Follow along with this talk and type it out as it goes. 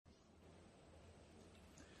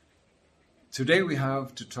Today we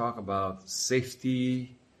have to talk about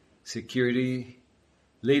safety, security,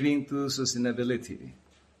 leading to sustainability.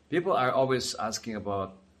 People are always asking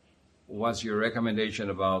about what's your recommendation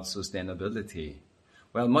about sustainability?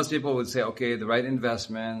 Well, most people would say, okay, the right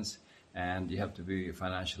investments, and you have to be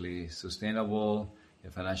financially sustainable, you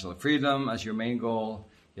have financial freedom as your main goal,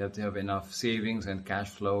 you have to have enough savings and cash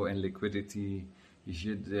flow and liquidity, you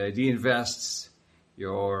should de-invest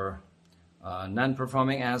your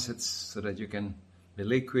non-performing assets so that you can be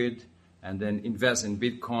liquid, and then invest in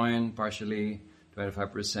Bitcoin partially,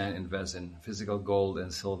 25%, invest in physical gold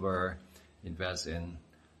and silver, invest in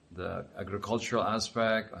the agricultural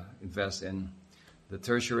aspect, invest in the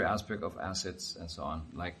tertiary aspect of assets and so on,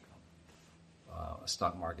 like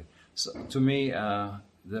stock market. So to me,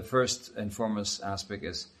 the first and foremost aspect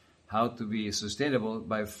is how to be sustainable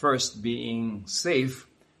by first being safe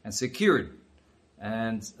and secured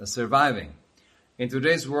and surviving. In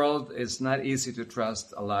today's world, it's not easy to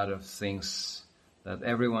trust a lot of things that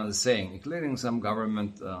everyone is saying, including some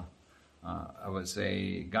government, I would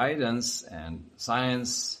say, guidance and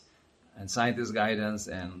science and scientist guidance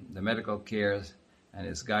and the medical care and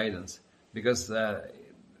its guidance, because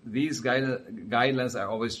these guidelines are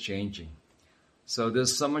always changing. So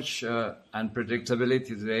there's so much unpredictability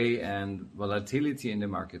today and volatility in the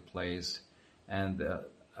marketplace, and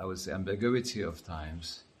I would say ambiguity of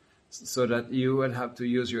times, so that you would have to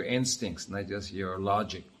use your instincts, not just your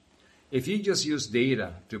logic. If you just use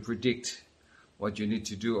data to predict what you need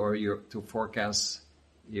to do or to forecast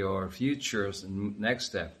your futures and next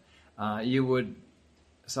step, you would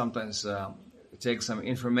sometimes take some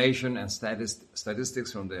information and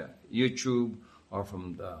statistics from the YouTube or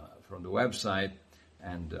from the website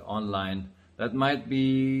and online that might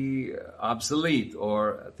be obsolete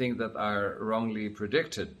or things that are wrongly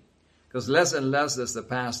predicted. Because less and less does the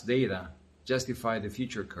past data justify the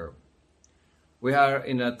future curve. We are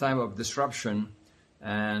in a time of disruption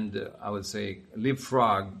and I would say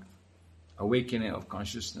leapfrog awakening of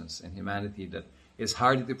consciousness and humanity that is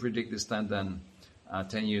harder to predict this time than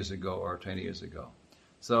 10 years ago or 20 years ago.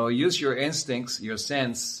 So use your instincts, your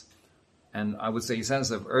sense, and I would say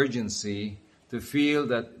sense of urgency to feel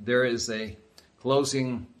that there is a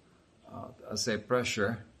closing,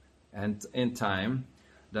 pressure and in time,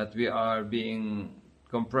 that we are being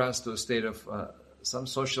compressed to a state of some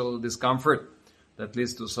social discomfort that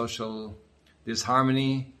leads to social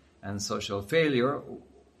disharmony and social failure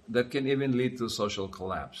that can even lead to social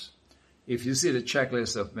collapse. If you see the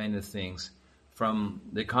checklist of many things, from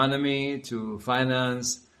the economy to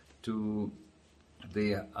finance to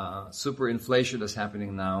the superinflation that's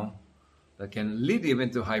happening now, that can lead even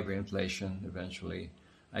to hyperinflation eventually,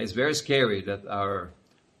 it's very scary that our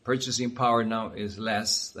purchasing power now is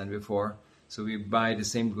less than before. So we buy the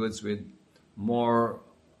same goods with more,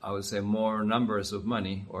 I would say, more numbers of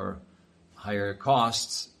money or higher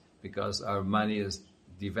costs because our money is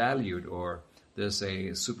devalued or there's a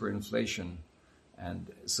superinflation. And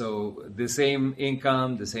so the same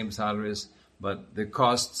income, the same salaries, but the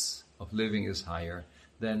costs of living is higher,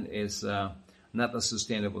 then it's not a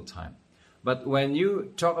sustainable time. But when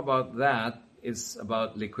you talk about that, it's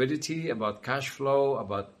about liquidity, about cash flow,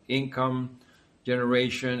 about income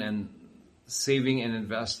generation and saving and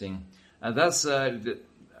investing. And that's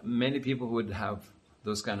many people would have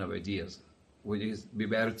those kind of ideas. Would it be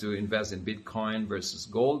better to invest in Bitcoin versus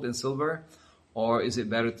gold and silver? Or is it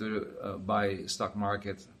better to buy stock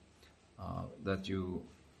market that you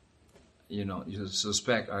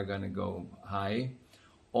suspect are going to go high?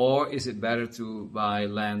 Or is it better to buy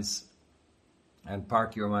lands and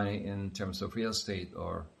park your money in terms of real estate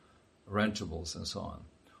or rentables and so on?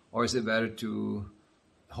 Or is it better to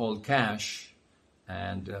hold cash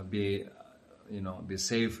and be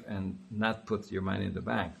safe and not put your money in the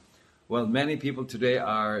bank? Well, many people today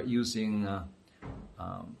are using, I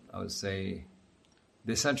would say,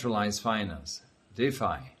 decentralized finance,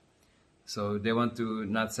 DeFi. So they want to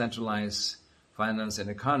not centralize finance and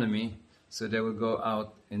economy, so they will go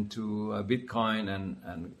out into Bitcoin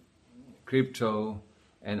and crypto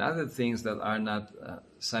and other things that are not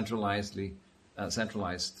centralized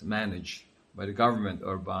managed by the government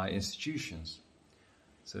or by institutions.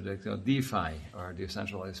 So they call DeFi or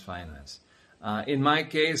decentralized finance. In my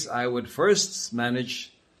case, I would first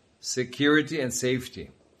manage security and safety.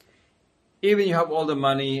 Even you have all the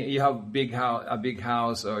money, you have a big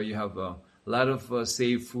house, or you have a lot of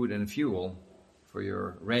saved food and fuel for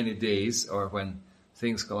your rainy days or when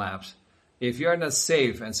things collapse. If you are not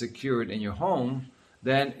safe and secured in your home,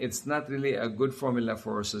 then it's not really a good formula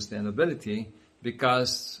for sustainability,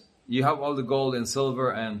 because you have all the gold and silver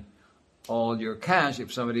and all your cash.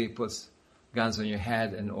 If somebody puts guns on your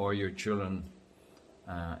head and or your children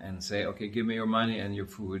and say, okay, give me your money and your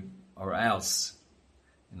food or else,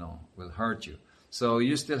 will hurt you. So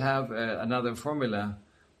you still have another formula.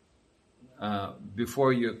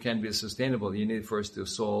 Before you can be sustainable, you need first to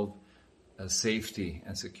solve safety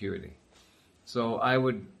and security. So I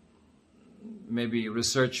would maybe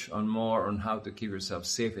research more on how to keep yourself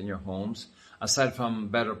safe in your homes, aside from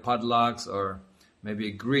better padlocks or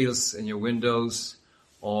maybe grills in your windows,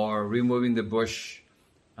 or removing the bush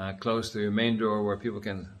close to your main door where people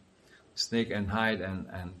can sneak and hide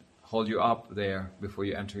and hold you up there before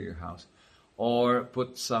you enter your house. Or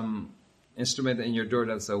put some instrument in your door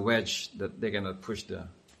that's a wedge that they cannot push the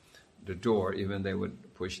door, even they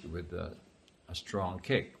would push it with a strong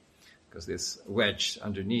kick, because it's wedged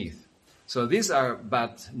underneath. So these are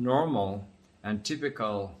but normal and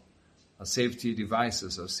typical safety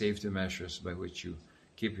devices or safety measures by which you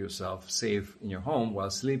keep yourself safe in your home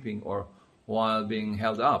while sleeping or while being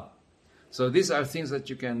held up. So these are things that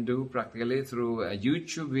you can do practically through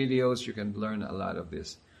YouTube videos. You can learn a lot of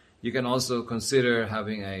this. You can also consider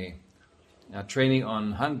having a training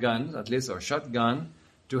on handgun, at least, or shotgun,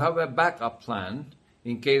 to have a backup plan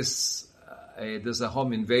in case there's a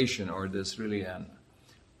home invasion or there's really an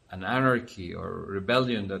anarchy or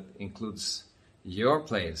rebellion that includes your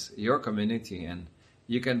place, your community, and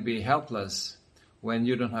you can be helpless when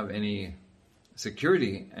you don't have any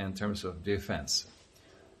security in terms of defense.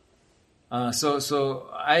 So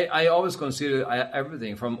I always consider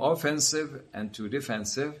everything from offensive and to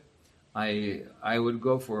defensive. I would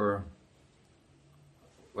go for,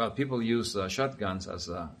 people use shotguns as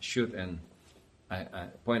a shoot and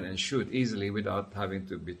point and shoot easily without having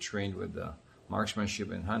to be trained with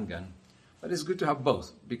marksmanship and handgun. But it's good to have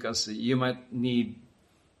both, because you might need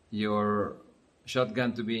your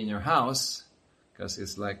shotgun to be in your house, because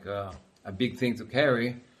it's like a big thing to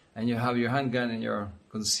carry, and you have your handgun and your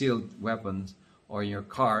concealed weapons or your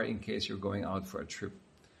car in case you're going out for a trip.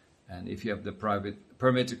 And if you have the private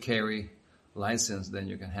permit to carry license, then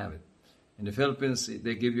you can have it. In the Philippines,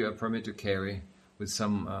 they give you a permit to carry with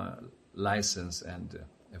some license and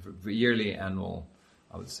yearly annual,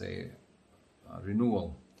 I would say,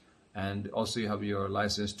 renewal. And also you have your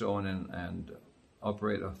license to own and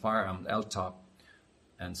operate a firearm, LTOP.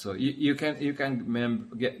 And so you can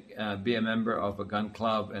be a member of a gun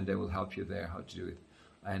club, and they will help you there how to do it.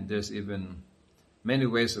 And there's even many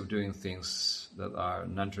ways of doing things that are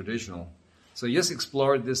non-traditional. So just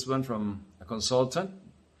explore this one from a consultant,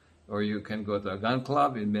 or you can go to a gun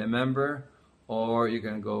club and be a member, or you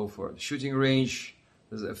can go for a shooting range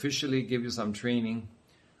that officially give you some training,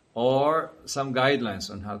 or some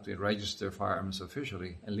guidelines on how to register firearms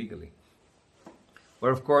officially and legally.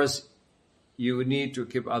 But of course, you need to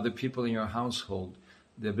keep other people in your household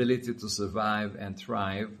the ability to survive and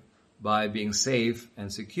thrive by being safe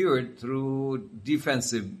and secured through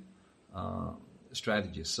defensive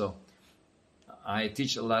strategies. So I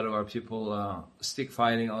teach a lot of our people stick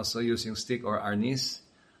fighting, also using stick or arnis,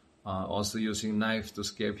 also using knife to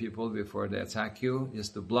scare people before they attack you,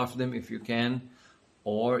 just to bluff them if you can,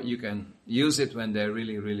 or you can use it when they're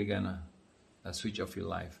really, really gonna switch off your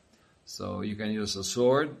life. So you can use a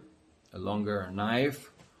sword, a longer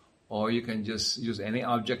knife, or you can just use any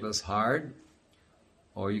object that's hard,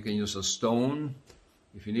 or you can use a stone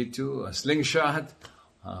if you need to, a slingshot,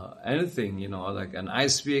 anything, like an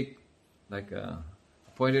ice pick, like a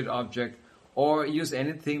pointed object, or use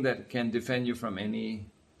anything that can defend you from any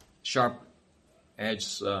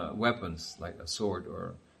sharp-edged weapons, like a sword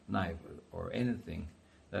or knife or anything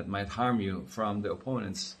that might harm you from the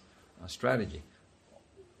opponent's strategy.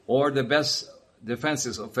 Or the best defense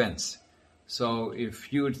is offense. So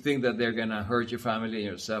if you think that they're going to hurt your family and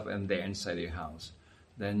yourself and they're inside your house,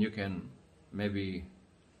 then you can maybe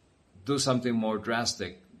do something more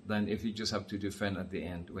drastic than if you just have to defend at the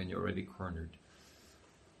end when you're already cornered.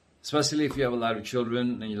 Especially if you have a lot of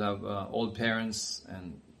children and you have old parents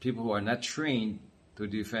and people who are not trained to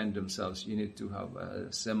defend themselves, you need to have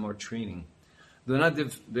some more training. Do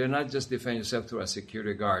not just defend yourself through a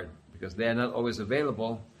security guard, because they are not always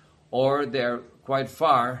available, or they're quite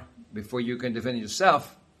far before you can defend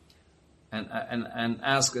yourself, and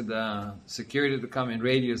ask the security to come in,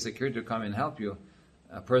 radio security to come and help you.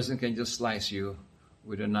 A person can just slice you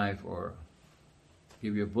with a knife or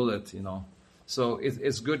give you a bullet, So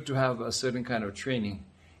it's good to have a certain kind of training.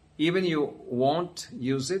 Even you won't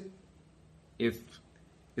use it, if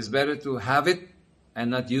it's better to have it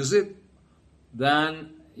and not use it,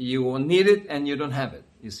 then you will need it and you don't have it,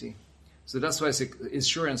 you see. So that's why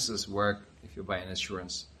insurances work. If you buy an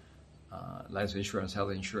insurance, life insurance,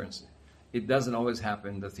 health insurance, it doesn't always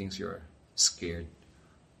happen the things you're scared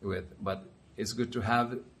with. But it's good to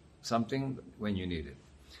have something when you need it.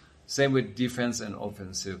 Same with defense and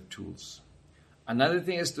offensive tools. Another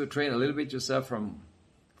thing is to train a little bit yourself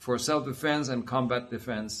for self-defense and combat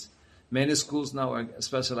defense. Many schools now are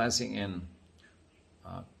specializing in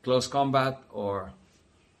close combat or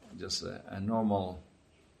just a normal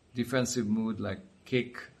defensive move like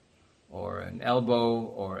kick or an elbow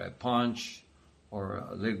or a punch or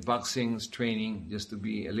a little boxing training, just to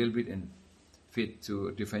be a little bit fit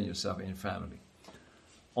to defend yourself in your family.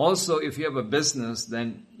 Also, if you have a business,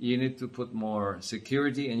 then you need to put more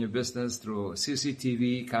security in your business through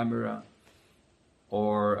CCTV camera,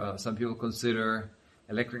 or some people consider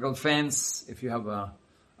electrical fence. If you have a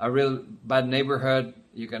real bad neighborhood,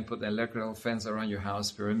 you can put an electrical fence around your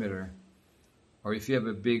house perimeter. Or if you have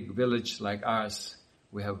a big village like ours,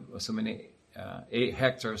 we have so many 8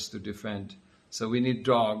 hectares to defend. So we need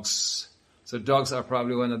dogs. So dogs are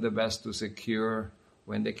probably one of the best to secure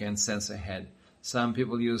when they can sense ahead. Some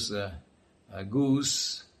people use a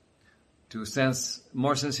goose to sense.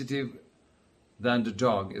 More sensitive than the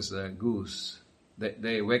dog is a goose.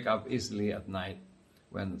 They wake up easily at night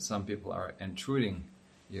when some people are intruding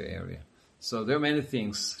your area. So there are many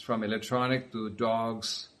things, from electronic to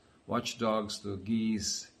dogs, watchdogs to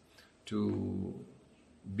geese, to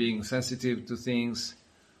being sensitive to things.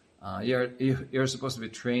 You're supposed to be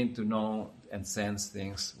trained to know and sense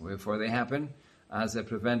things before they happen, as a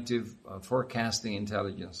preventive forecasting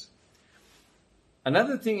intelligence.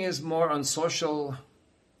 Another thing is more on social,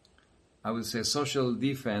 I would say social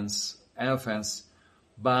defense and offense.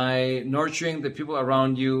 By nurturing the people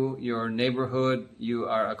around you, your neighborhood, you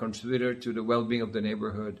are a contributor to the well-being of the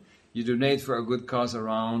neighborhood. You donate for a good cause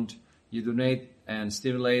around. You donate and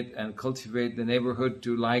stimulate and cultivate the neighborhood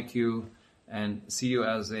to like you and see you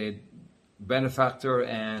as a benefactor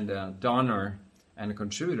and a donor and a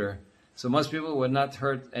contributor. So most people would not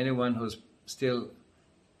hurt anyone who's still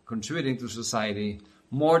contributing to society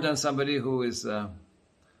more than somebody who is a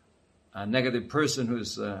negative person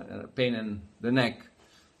who's a pain in the neck.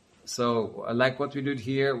 So like what we did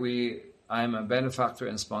here, I'm a benefactor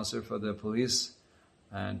and sponsor for the police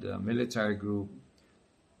and military group.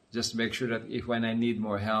 Just to make sure that when I need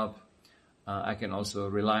more help, I can also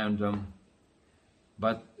rely on them.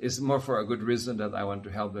 But it's more for a good reason that I want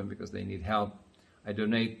to help them because they need help. I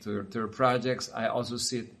donate to their projects. I also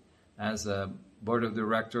sit as a board of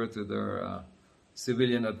director to their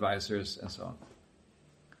civilian advisors and so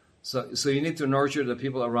on. So you need to nurture the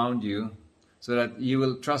people around you so that you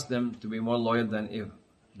will trust them to be more loyal than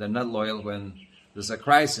not loyal when there's a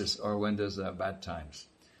crisis or when there's bad times.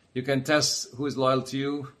 You can test who is loyal to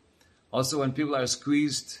you. Also, when people are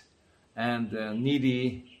squeezed and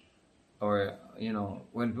needy, or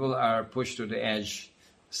when people are pushed to the edge,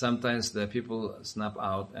 sometimes the people snap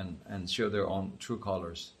out and show their own true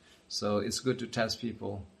colors. So it's good to test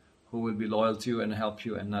people who will be loyal to you and help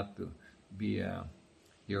you, and not to be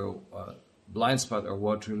your blind spot or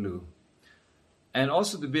Waterloo. And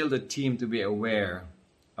also to build a team to be aware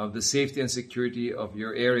of the safety and security of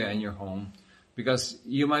your area and your home, because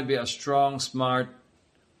you might be a strong, smart,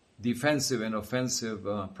 defensive and offensive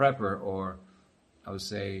prepper, or I would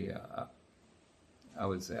say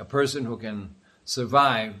a person who can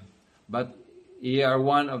survive, but you are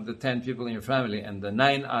one of the 10 people in your family, and the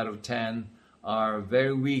 9 out of 10 are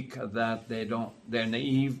very weak at that. They're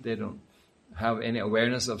naive. They don't have any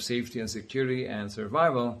awareness of safety and security and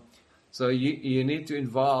survival. So you need to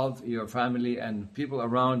involve your family and people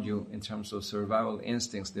around you in terms of survival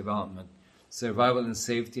instincts development, survival and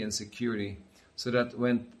safety and security, so that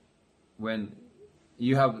when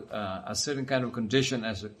you have a certain kind of condition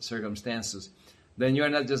as circumstances, then you are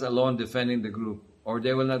not just alone defending the group, or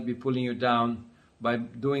they will not be pulling you down by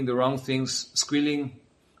doing the wrong things, squealing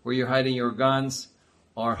where you're hiding your guns,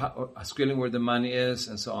 or squealing where the money is,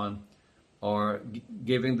 and so on, or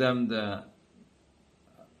giving them the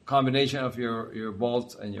combination of your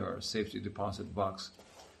vault and your safety deposit box,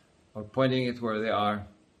 or pointing it where they are.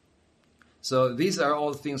 So these are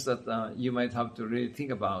all things that you might have to really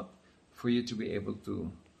think about for you to be able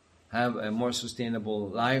to have a more sustainable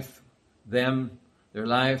life, their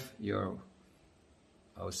life, your,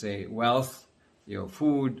 I would say, wealth, your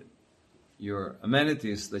food, your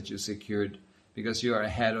amenities that you secured, because you are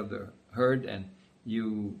ahead of the herd, and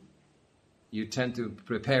you tend to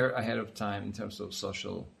prepare ahead of time in terms of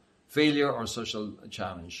social failure or social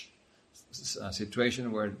challenge. A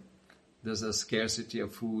situation where there's a scarcity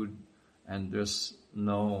of food and there's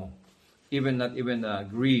not even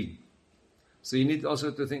greed. So you need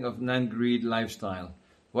also to think of non-greed lifestyle.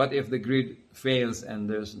 What if the grid fails and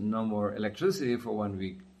there's no more electricity for 1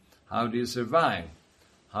 week? How do you survive?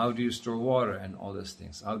 How do you store water and all these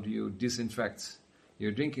things? How do you disinfect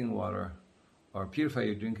your drinking water or purify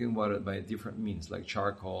your drinking water by different means like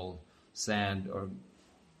charcoal, sand, or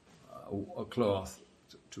a cloth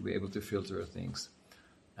to be able to filter things?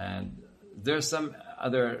 And there's some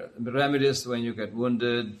other remedies when you get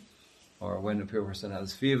wounded or when a person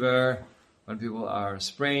has fever, when people are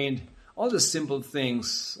sprained. All the simple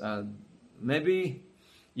things. Maybe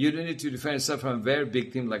you don't need to defend yourself from a very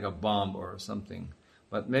big thing like a bomb or something.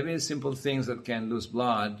 But maybe simple things that can lose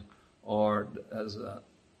blood or as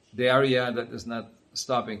diarrhea that is not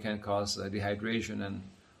stopping can cause dehydration and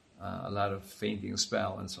a lot of fainting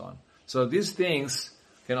spell and so on. So these things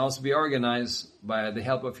can also be organized by the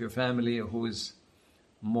help of your family who is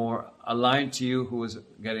more aligned to you, who is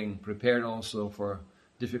getting prepared also for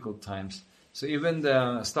difficult times. So even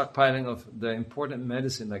the stockpiling of the important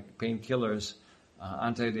medicine like painkillers,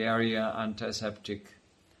 anti-diarrhea, antiseptic,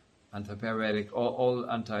 antipyretic, all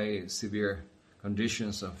anti-severe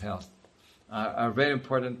conditions of health are very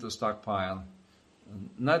important to stockpile.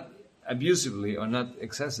 Not abusively or not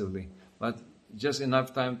excessively, but just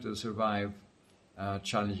enough time to survive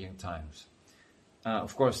challenging times.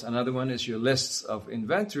 Of course, another one is your lists of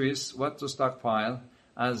inventories, what to stockpile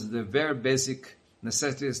as the very basic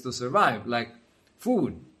necessities to survive, like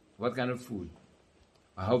food. What kind of food?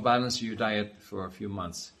 How balanced your diet for a few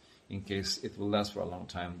months in case it will last for a long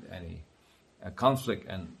time, any conflict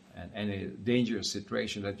and any dangerous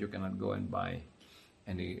situation that you cannot go and buy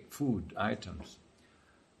any food items.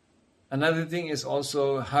 Another thing is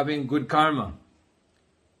also having good karma.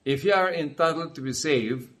 If you are entitled to be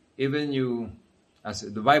saved, even you, as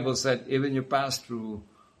the Bible said, even you pass through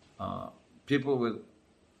people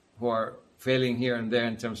who are failing here and there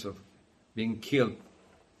in terms of being killed,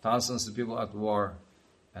 thousands of people at war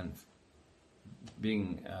and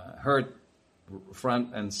being hurt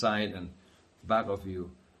front and side and back of you,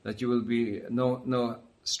 that you will be no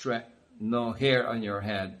hair on your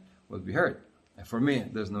head will be hurt. And for me,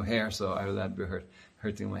 there's no hair, so I will not be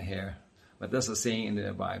hurting my hair. But that's a saying in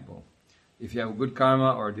the Bible. If you have good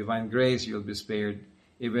karma or divine grace, you'll be spared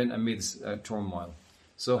even amidst turmoil.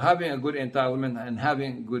 So having a good entitlement and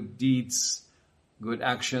having good deeds, good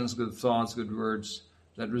actions, good thoughts, good words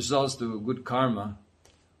that results to good karma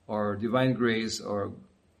or divine grace or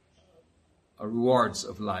rewards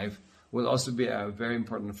of life will also be a very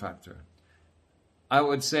important factor. I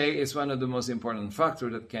would say it's one of the most important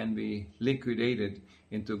factors that can be liquidated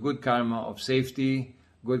into good karma of safety,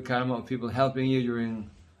 good karma of people helping you during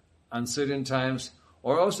uncertain times,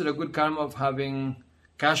 or also the good karma of having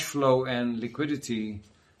cash flow and liquidity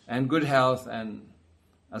and good health and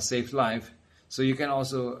a safe life. So you can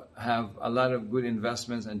also have a lot of good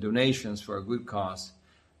investments and donations for a good cause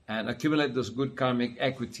and accumulate those good karmic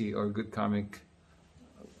equity or good karma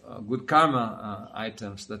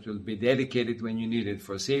items that will be dedicated when you need it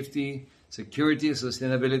for safety, security,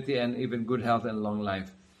 sustainability, and even good health and long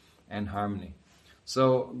life and harmony.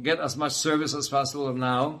 So get as much service as possible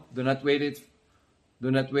now. Do not wait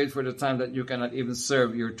for the time that you cannot even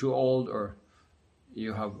serve. You're too old or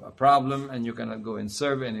you have a problem and you cannot go and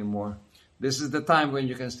serve anymore. This is the time when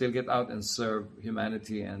you can still get out and serve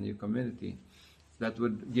humanity and your community. That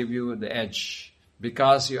would give you the edge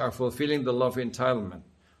because you are fulfilling the law of entitlement.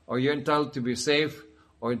 Or you're entitled to be safe,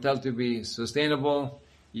 or entitled to be sustainable,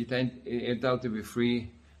 you're entitled to be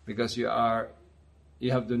free because you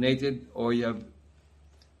have donated or you have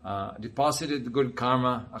deposited the good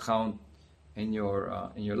karma account in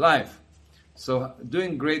your life. So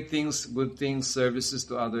doing great things, good things, services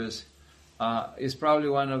to others is probably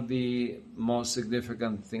one of the most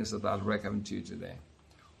significant things that I'll recommend to you today.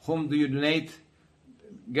 Whom do you donate?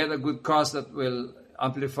 Get a good cause that will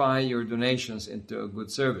amplify your donations into a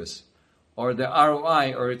good service. Or the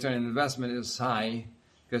ROI or return on investment is high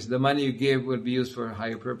because the money you give will be used for a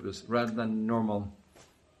higher purpose rather than normal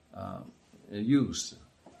use.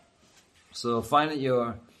 So find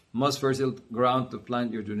your most fertile ground to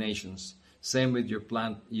plant your donations. Same with your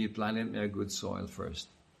plant, you plant it in a good soil first,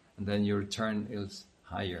 and then your return is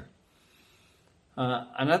higher.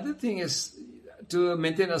 Another thing is to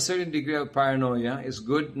maintain a certain degree of paranoia is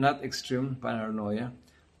good, not extreme paranoia.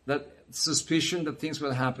 That suspicion that things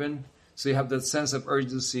will happen, so you have that sense of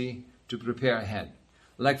urgency to prepare ahead.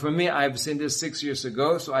 Like for me, I've seen this 6 years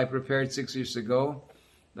ago, so I prepared 6 years ago.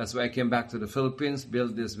 That's why I came back to the Philippines,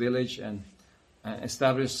 built this village, and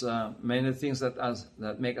establish many things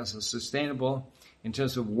that make us sustainable. In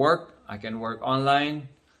terms of work, I can work online.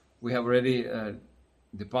 We have already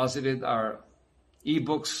deposited our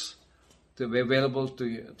e-books to be available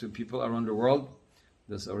to people around the world.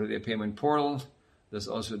 There's already a payment portal. There's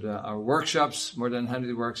also our workshops. More than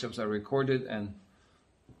 100 workshops are recorded and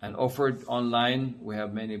and offered online. We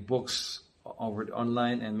have many books offered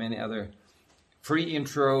online and many other free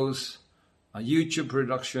intros, YouTube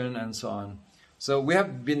production, and so on. So we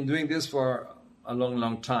have been doing this for a long,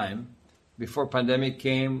 long time. Before pandemic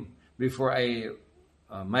came, before I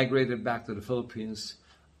migrated back to the Philippines,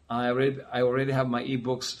 I already have my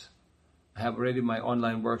ebooks, I have already my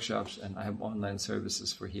online workshops, and I have online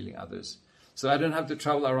services for healing others. So I don't have to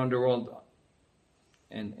travel around the world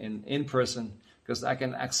in person, because I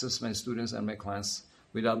can access my students and my clients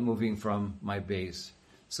without moving from my base.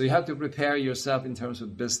 So you have to prepare yourself in terms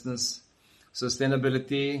of business,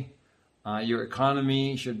 sustainability. Your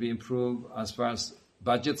economy should be improved as far as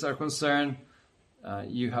budgets are concerned.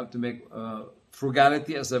 You have to make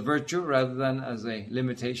frugality as a virtue rather than as a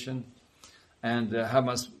limitation, and have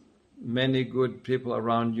as many good people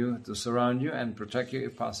around you to surround you and protect you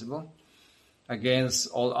if possible against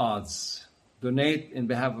all odds. Donate in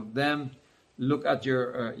behalf of them. Look at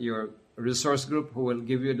your resource group who will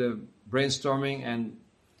give you the brainstorming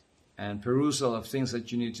and perusal of things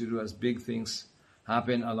that you need to do as big things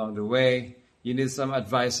happen along the way. You need some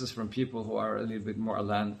advices from people who are a little bit more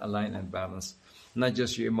aligned and balanced, not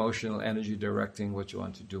just your emotional energy directing what you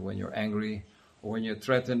want to do when you're angry or when you're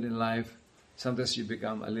threatened in life. Sometimes you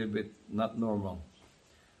become a little bit not normal.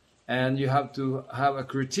 And you have to have a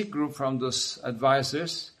critique group from those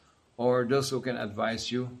advisors or those who can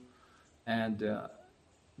advise you. And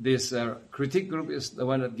this critique group is the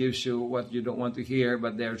one that gives you what you don't want to hear,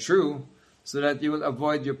 but they're true, so that you will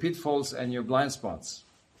avoid your pitfalls and your blind spots.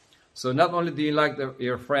 So not only do you like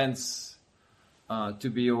your friends to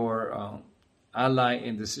be your ally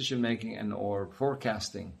in decision-making and or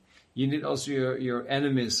forecasting, you need also your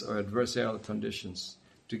enemies or adversarial conditions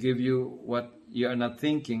to give you what you are not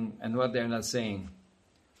thinking and what they're not saying.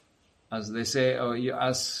 As they say, you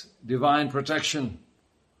ask divine protection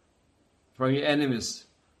from your enemies,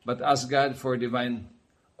 but ask God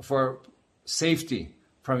for safety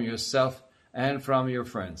from yourself and from your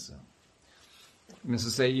friends. It means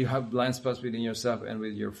to say you have blind spots within yourself and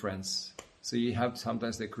with your friends. So you have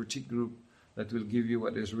sometimes the critique group that will give you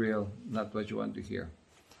what is real, not what you want to hear.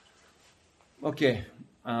 Okay,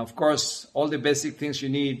 of course, all the basic things you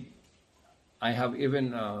need. I have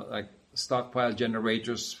even like stockpile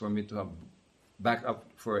generators for me to have backup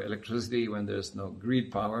for electricity when there's no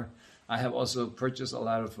grid power. I have also purchased a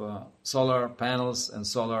lot of solar panels and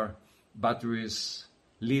solar batteries,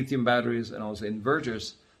 lithium batteries, and also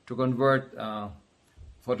inverters to convert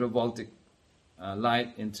photovoltaic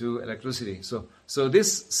light into electricity. So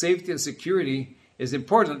this safety and security is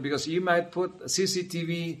important, because you might put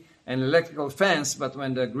CCTV and electrical fence, but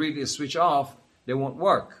when the grid is switched off, they won't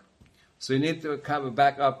work. So you need to have a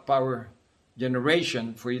backup power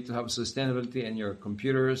generation for you to have sustainability in your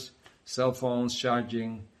computers, cell phones,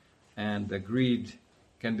 charging, and the grid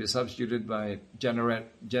can be substituted by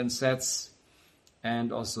gen sets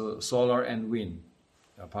and also solar and wind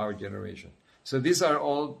power generation. So these are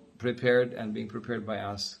all prepared and being prepared by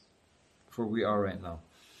us for where we are right now.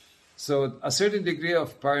 So a certain degree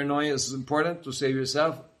of paranoia is important to save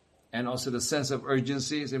yourself, and also the sense of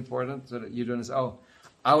urgency is important, so that you don't say,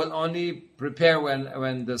 I will only prepare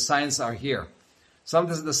when the signs are here.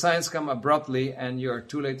 Sometimes the signs come abruptly and you are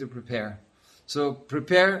too late to prepare. So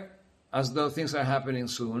prepare as though things are happening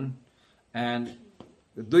soon, and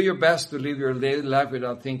do your best to live your daily life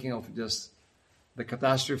without thinking of just the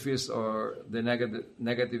catastrophes or the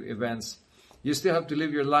negative events. You still have to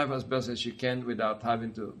live your life as best as you can without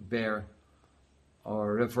having to bear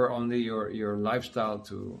or refer only your lifestyle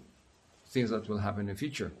to things that will happen in the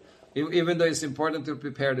future. Even though it's important to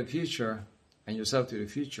prepare the future and yourself to the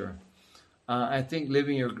future, I think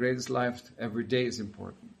living your greatest life every day is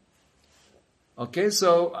important. Okay,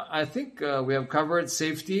 so I think we have covered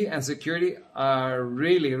safety and security are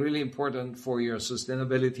really, really important for your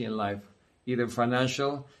sustainability in life, either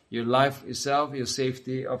financial, your life itself, your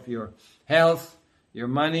safety of your health, your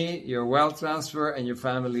money, your wealth transfer, and your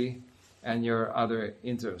family, and your other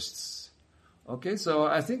interests. Okay, so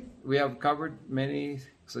I think we have covered many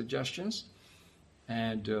suggestions,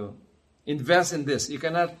 and invest in this. You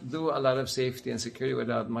cannot do a lot of safety and security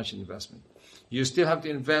without much investment. You still have to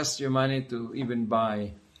invest your money to even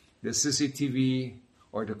buy the CCTV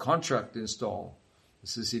or the contract to install the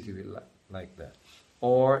CCTV like that,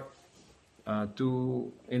 or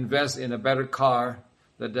to invest in a better car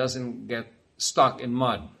that doesn't get stuck in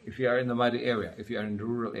mud if you are in the muddy area, if you are in the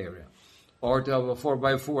rural area, or to have a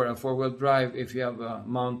 4x4 and 4-wheel drive if you have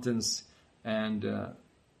mountains and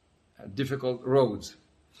difficult roads.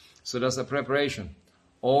 So that's a preparation.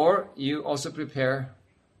 Or you also prepare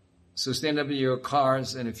sustainably your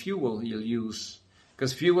cars and the fuel you'll use,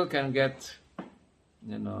 because fuel can get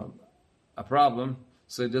a problem,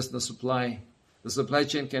 so there's no supply. The supply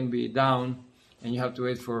chain can be down, and you have to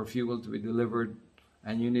wait for fuel to be delivered,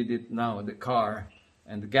 and you need it now, the car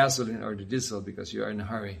and the gasoline or the diesel, because you are in a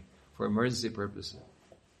hurry for emergency purposes.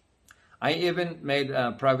 I even made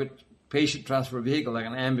a private patient transfer vehicle, like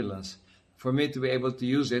an ambulance, for me to be able to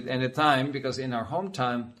use it anytime, because in our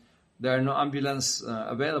hometown, there are no ambulance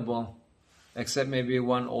available, except maybe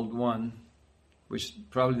one old one, which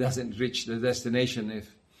probably doesn't reach the destination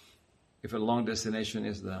if a long destination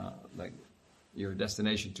is your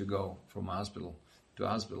destination to go from a hospital to a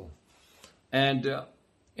hospital. And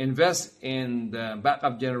invest in the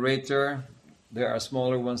backup generator. There are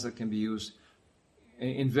smaller ones that can be used.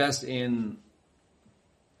 Invest in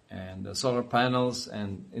the solar panels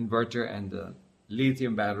and inverter and the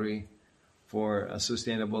lithium battery for a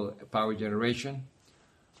sustainable power generation.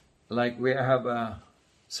 Like we have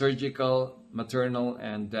surgical, maternal,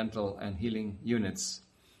 and dental and healing units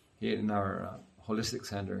here in our holistic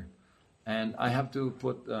center. And I have to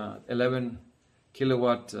put 11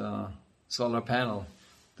 kilowatt solar panel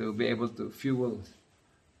to be able to fuel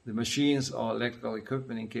the machines or electrical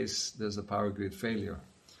equipment in case there's a power grid failure,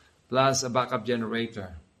 plus a backup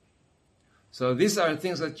generator. So these are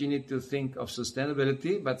things that you need to think of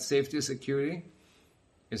sustainability, but safety, security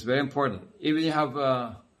is very important. Even you have,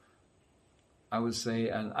 I would say,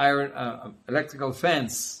 an iron electrical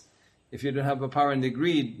fence. If you don't have a power in the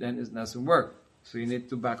grid, then it doesn't work. So you need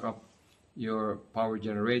to back up your power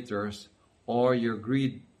generators or your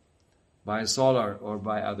grid by solar or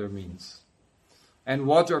by other means. And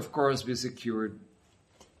water, of course, be secured.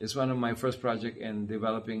 It's one of my first projects in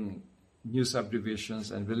developing new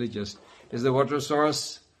subdivisions and villages. Is the water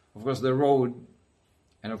source, of course, the road,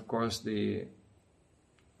 and of course the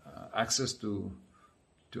access to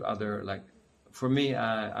other, like, for me,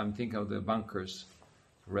 I'm thinking of the bunkers,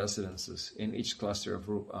 residences. In each cluster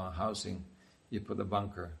of housing, you put a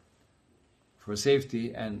bunker for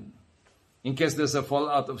safety and in case there's a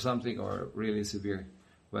fallout of something or really severe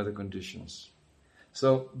weather conditions.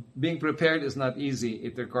 So being prepared is not easy.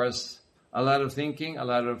 It requires a lot of thinking, a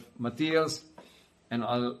lot of materials, and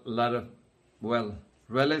a lot of,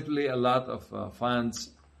 relatively a lot of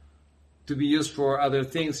funds to be used for other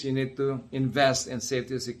things. You need to invest in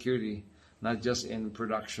safety and security, not just in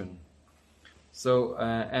production. So,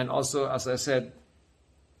 and also, as I said,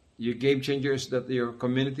 you game changers that your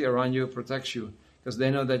community around you protects you because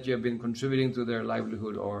they know that you have been contributing to their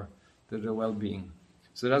livelihood or to their well-being.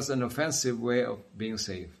 So that's an offensive way of being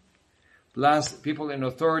safe. Plus, people in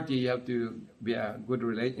authority, you have to be in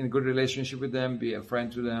good relationship with them, be a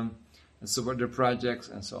friend to them, and support their projects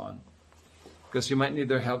and so on. Because you might need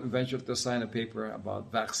their help eventually to sign a paper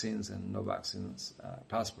about vaccines and no vaccines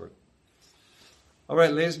passport. All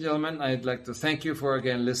right, ladies and gentlemen, I'd like to thank you for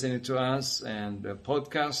again listening to us, and the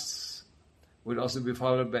podcasts would also be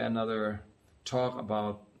followed by another talk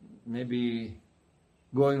about maybe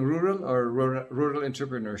going rural or rural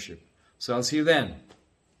entrepreneurship. So I'll see you then.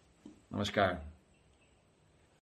 Namaskar.